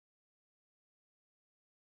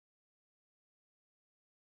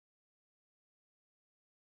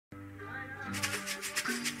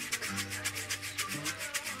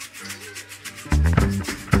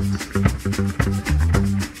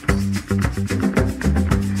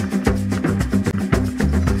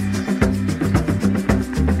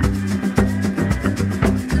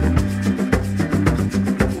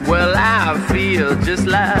feel just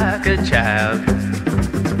like a child.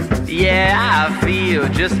 Yeah, I feel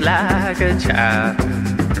just like a child.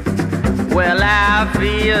 Well, I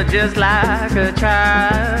feel just like a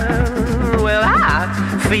child. Well, I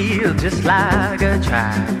feel just like a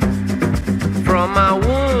child. From my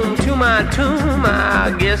womb to my tomb,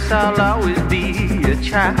 I guess I'll always be a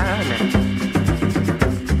child.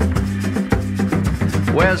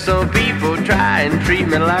 Well, some people try and treat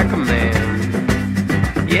me like a man.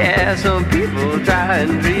 Yeah, some people try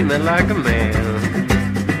and treat me like a man.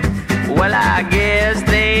 Well, I guess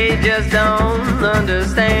they just don't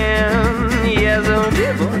understand. Yeah, some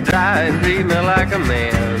people try and treat me like a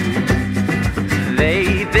man.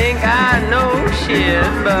 They think I know shit,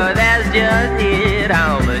 but that's just it.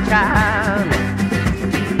 I'm a child.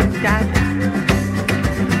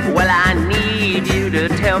 Well, I need you to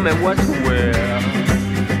tell me what to wear.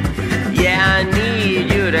 Yeah, I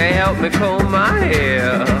need you to help me comb my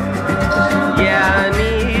hair. Yeah, I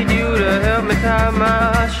need you to help me tie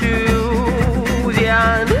my shoes. Yeah,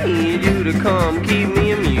 I need you to come keep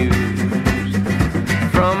me amused.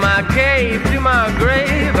 From my cave to my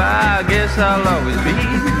grave, I guess I'll always be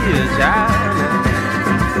a child.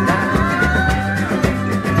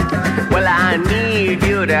 Well, I need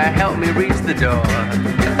you to help me reach the door.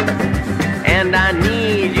 And I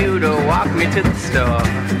need you to walk me to the store.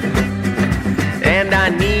 And I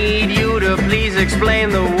need you to please explain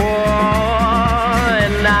the war.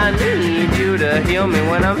 And I need you to heal me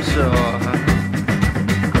when I'm sore.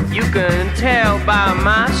 You can tell by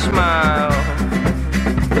my smile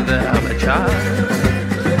that I'm a child.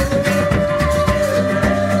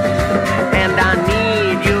 And I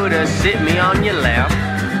need you to sit me on your lap.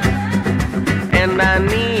 And I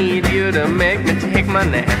need you to make me take my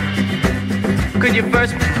nap. Could you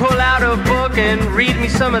first pull out a book and read me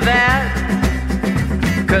some of that?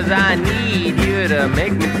 'Cause I need you to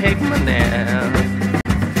make me take my nap.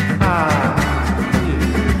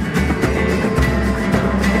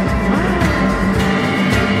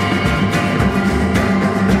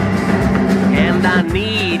 And I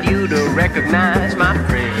need you to recognize my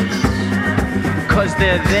friends, 'cause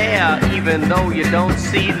they're there even though you don't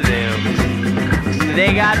see them.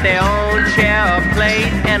 They got their own chair, a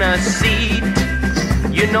plate, and a seat.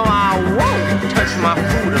 You know I won't touch my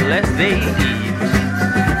food unless they eat.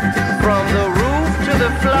 From the roof to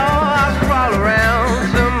the floor, I crawl around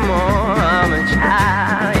some more. I'm a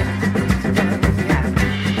child.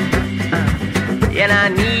 And I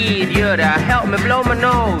need you to help me blow my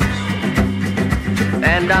nose.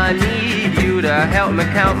 And I need you to help me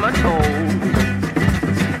count my toes.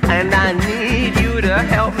 And I need you to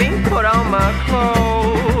help me put on my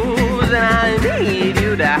clothes. And I need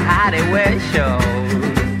you to hide it where it shows.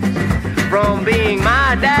 From being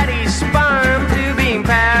my daddy's sperm to being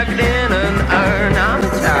packed in an urn, I'm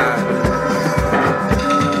a child.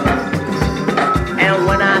 And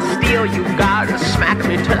when I steal, you gotta smack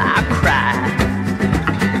me till I cry.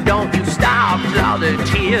 Don't you stop till the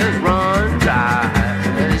tears run dry.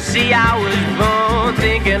 See, I was born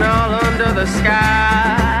thinking all under the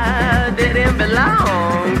sky didn't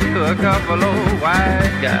belong to a couple of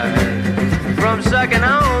white guys. From sucking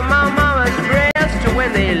on my mama's breast to when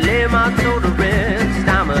they lay my soul to rest,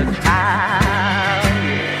 I'm a child.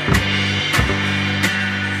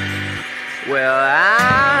 Well,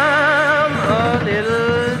 I'm a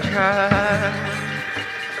little child.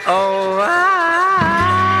 Oh, I'm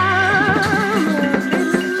a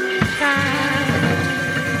little child.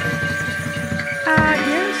 I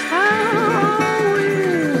guess I'll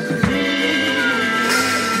always be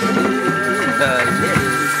a little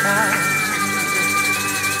child.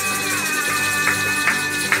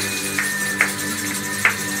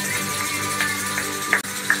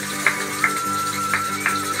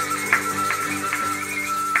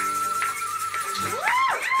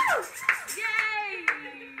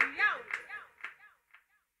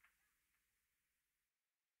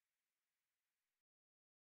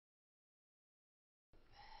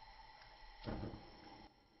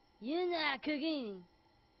 You're not cooking.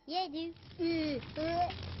 Yeah, dude.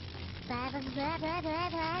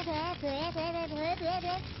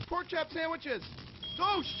 Pork chop sandwiches.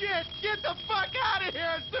 Oh shit! Get the fuck out of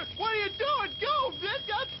here! What are you doing? Go! Get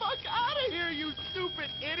the fuck out of here, you stupid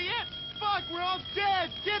idiot! Fuck, we're all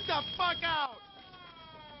dead! Get the fuck out!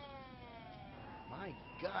 My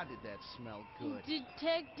God, did that smell good?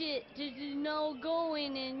 Detective, there's no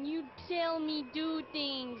going, and you tell me do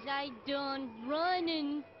things. I done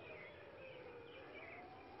running.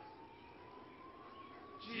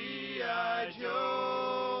 G.I. Joe!